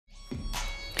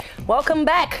Welcome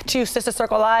back to Sister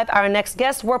Circle Live. Our next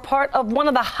guests were part of one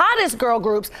of the hottest girl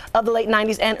groups of the late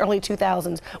 90s and early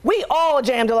 2000s. We all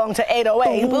jammed along to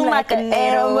 808. Boom like an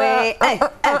 808.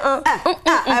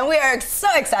 And we are so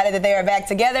excited that they are back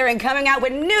together and coming out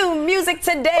with new music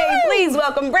today. Woo! Please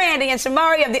welcome Brandy and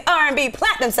Shamari of the R&B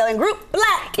platinum selling group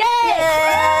Blaque. Yes!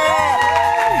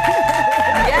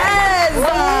 Yes!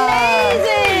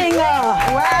 Amazing!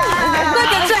 Wow!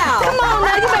 Look at y'all! Come on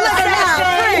now, you better look at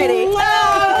that pretty.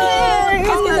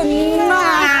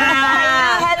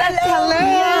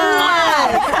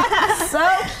 So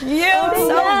cute,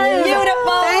 so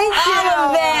beautiful. Thank you. All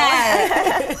of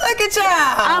that. Look at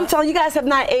y'all. I'm telling you, guys have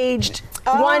not aged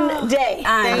one day.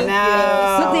 I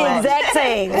know. Look the exact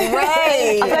same.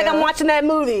 Right. I feel like I'm watching that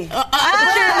movie. Bring it on.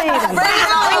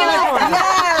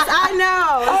 Yes, I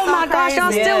know. Oh my gosh,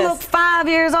 y'all still look 5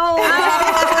 years old.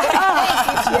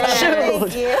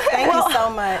 Thank you. Thank you so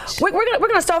much. We're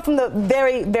gonna start from the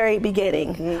very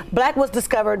beginning. Blaque was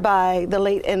discovered by the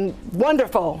late and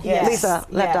wonderful Lisa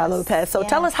Lopez. So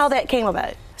tell us how that came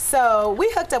about. So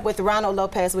we hooked up with Ronald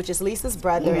Lopez, which is Lisa's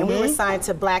brother, and we were signed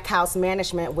to Blaque House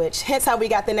Management, which hence how we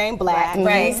got the name Blaque.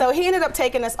 Right. So he ended up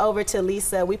taking us over to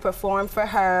Lisa. We performed for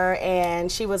her, and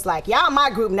she was like, "Y'all my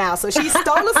group now." So she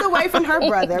stole us away from her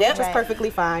brother, which was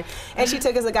perfectly fine. And she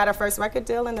took us and got our first record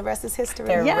deal, and the rest is history.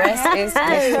 The rest is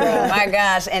history. My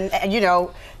gosh. And you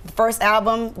know, the first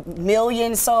album,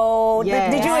 millions sold.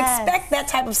 Yes. Did you expect that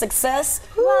type of success?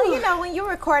 Well, you know, when you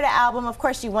record an album, of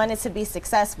course you want it to be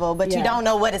successful, but you don't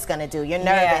know what it's going to do. You're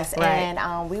nervous.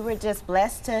 And we were just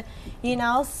blessed to, you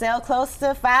know, sell close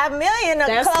to 5 million.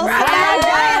 That's close right. to 5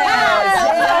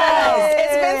 million.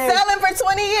 It's been selling for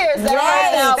 20 years.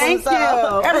 Thank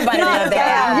you. Everybody loved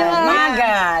that album. My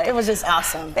God. It was just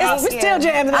awesome. We're still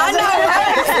jamming. I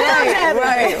know,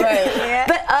 right? Right.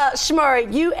 But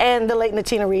Shamari, you and the late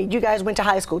Natina Reed, you guys went to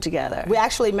high school together. We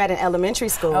actually met in elementary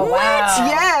school. Oh, wow.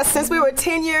 Yes, since we were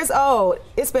 10 years old.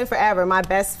 It's been forever. My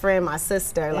best friend, my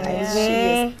sister, like she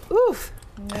is, oof.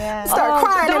 Yeah. Start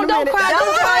crying in a minute. Don't cry.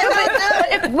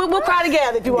 We'll cry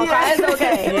together if you want to cry. It's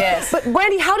okay. Yes. But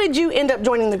Brandy, how did you end up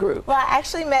joining the group? Well, I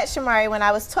actually met Shamari when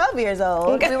I was 12 years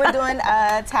old. We were doing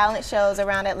talent shows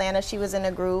around Atlanta. She was in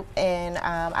a group, and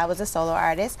I was a solo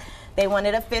artist. They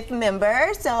wanted a 5th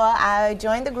member, so I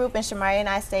joined the group, and Shamari and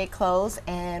I stayed close.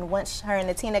 And once her and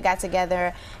Natina got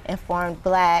together and formed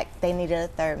Blaque, they needed a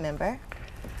 3rd member.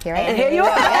 Here I am. And here you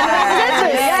are.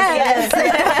 Yes.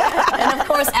 And of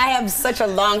course, I have such a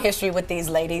long history with these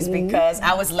ladies because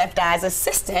I was Left Eye's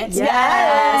assistant.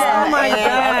 Yes. Oh my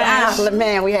gosh.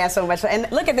 Man, we had so much fun.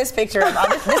 And look at this picture.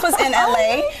 This was in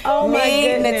LA. Oh my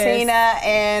goodness. Natina,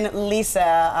 and Lisa.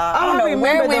 I don't know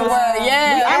where we were.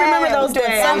 Yeah. I remember those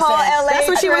days. The whole LA That's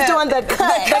when she was doing the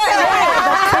cut.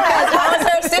 I was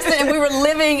her assistant, and we were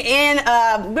living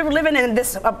in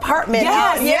this apartment.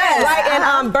 Yes. Right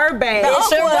in Burbank.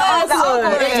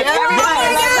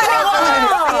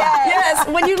 Yes.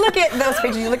 When you look at those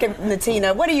pictures, you look at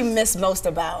Natina. What do you miss most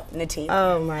about Natina?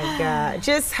 Oh my God.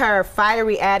 Just her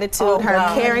fiery attitude, her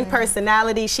caring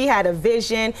personality. She had a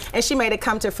vision, and she made it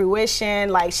come to fruition.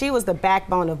 Like, she was the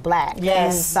backbone of Blaque.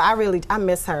 Yes. So I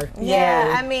miss her.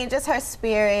 Yeah, I mean, just her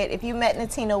spirit. If you met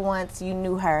Natina once, you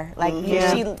knew her. Like,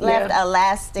 she left a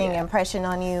lasting impression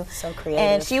on you. So creative.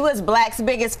 And she was Blaque's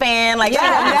biggest fan. Like, she would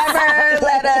never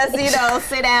let us, you know,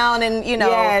 sit down and, you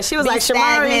know, she was like,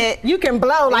 Shamari, you can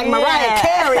blow like Mariah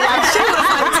Carey. Like,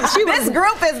 this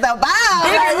group is the bomb.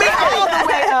 Bringing me all the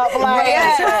way up. Like,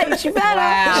 That's right. You better.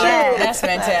 Wow. That's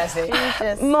fantastic.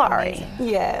 Mari,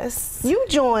 yes. you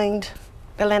joined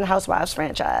Atlanta Housewives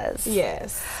franchise.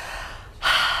 Yes.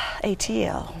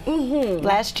 ATL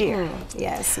last year.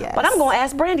 Yes. But I'm going to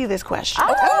ask Brandy this question.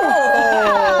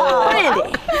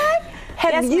 Brandy,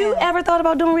 have you ever thought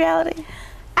about doing reality?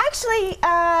 Actually, yeah,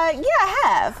 I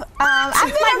have. I've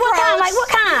been What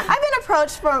kind? I've been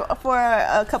approached for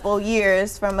a couple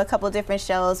years from a couple different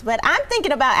shows, but I'm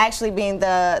thinking about actually being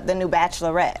the new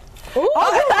Bachelorette. Ooh.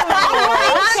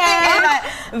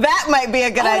 That might be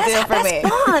a good idea for me.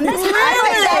 That's fun. That's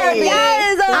really.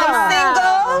 I'm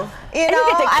single. You know,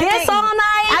 you get to kiss all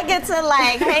night. I get to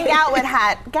like hang out with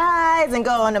hot guys and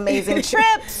go on amazing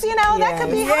trips. You know, that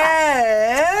could be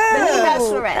hot. The new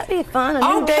Bachelorette. That'd be fun.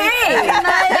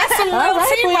 That's some real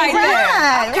tea right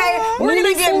there. Okay, we're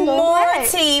gonna get more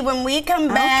tea when we come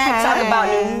back. Talk about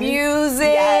new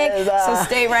music. So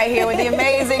stay right here with the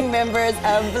amazing members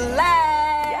of Blaque.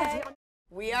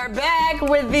 We are back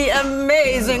with the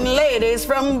amazing ladies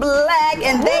from Blaque,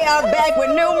 and they are back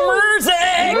with new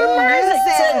music.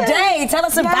 Today, tell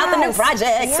us about the new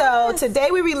project. So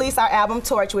today we released our album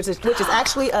Torch, which is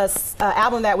actually a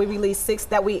album that we released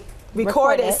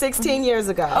recorded 16 years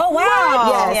ago. Oh,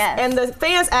 wow. Yes. And the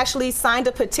fans actually signed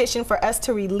a petition for us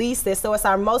to release this. So it's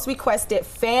our most requested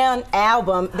fan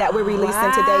album that we're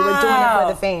releasing today. We're doing it for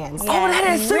the fans. Oh, that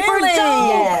is super Really? dope.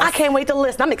 Yes. I can't wait to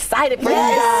listen. I'm excited for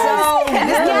Yes. you guys.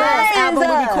 This is the last album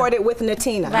we recorded with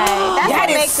Natina. Right. That's That what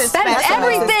is- makes it That special. is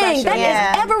everything. That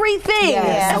Yeah. is everything. Yes.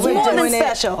 That's And we're more than doing it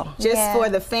special. just for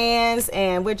the fans,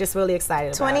 and we're just really excited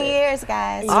about 20 it. years,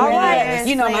 guys. All 20 right. years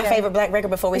You know my later. favorite Blaque record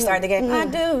before we start the game? I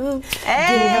do. Hey.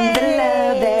 Give him the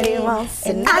love that he wants.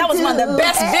 And that was one of the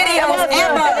best videos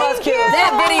ever. That was cute.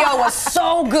 That video was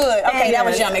so good. Okay, that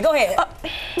was yummy. Go ahead.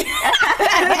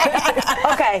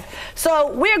 Okay,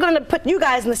 so we're going to put you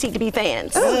guys in the seat to be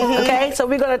fans. Okay, so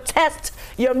we're going to test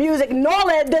your music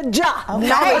knowledge.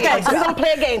 Okay, so we're going to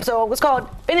play a game. So it's called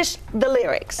Finish the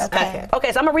Lyrics. Okay.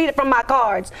 Okay, so I'm going to read it from my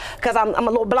cards because I'm a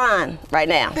little blind right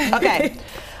now. Okay.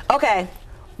 Okay.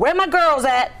 Where my girls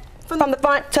at? From the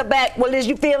front to back. Well, is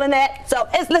you feeling that? So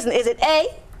listen, is it A,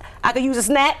 I could use a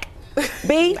snack?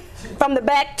 B, from the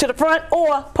back to the front,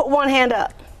 or put one hand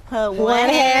up? Put one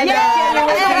hand up.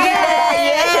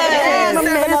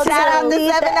 Shout out to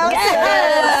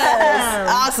 706.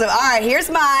 Awesome. All right, here's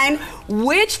mine.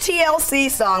 Which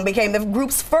TLC song became the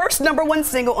group's first #1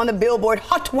 single on the Billboard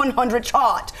Hot 100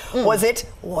 chart? Was it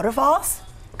Waterfalls,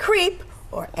 Creep,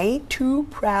 or Ain't Too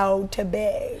Proud to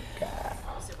Beg?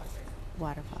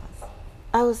 Waterfalls.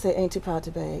 I would say Ain't Too Proud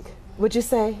to Beg. Would you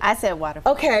say? I said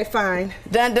waterfalls. Okay, fine.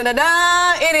 Dun dun dun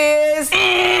dun! It is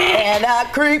and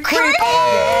Creep Creep.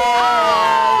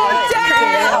 Oh,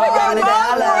 damn! We got more, bro.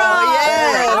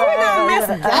 Yeah. How we gonna miss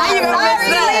that? How you gonna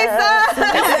miss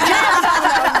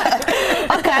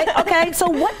that? Okay, so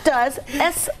what does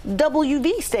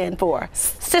SWV stand for?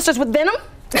 Sisters with Venom?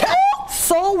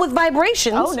 Soul with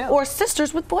Vibrations? Oh, no. Or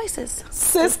Sisters with Voices?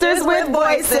 Sisters with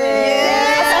voices.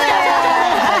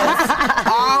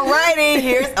 Alrighty,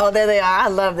 there they are. I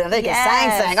love them. They can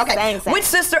Yes, sang. Okay, sang. which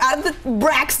sister out of the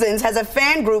Braxtons has a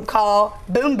fan group called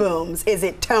Boom Booms? Is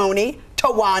it Tony,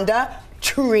 Tawanda,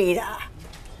 Trina?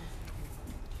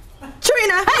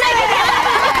 Trina.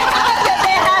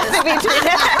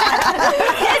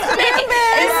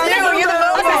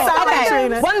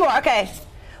 One more, okay.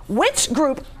 Which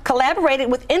group collaborated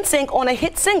with NSYNC on a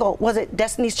hit single? Was it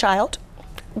Destiny's Child,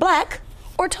 Blaque,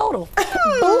 or Total? We're so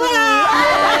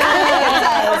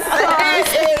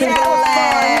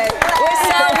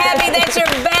happy that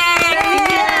you're back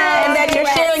and that you're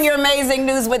sharing your amazing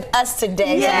news with us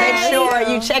today. So make sure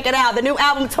you check it out. The new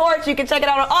album Torch, you can check it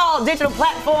out on all digital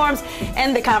platforms.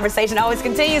 And the conversation always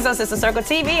continues on Sister Circle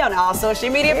TV on all social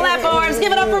media platforms.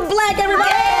 Give it up for Blaque,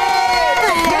 everybody!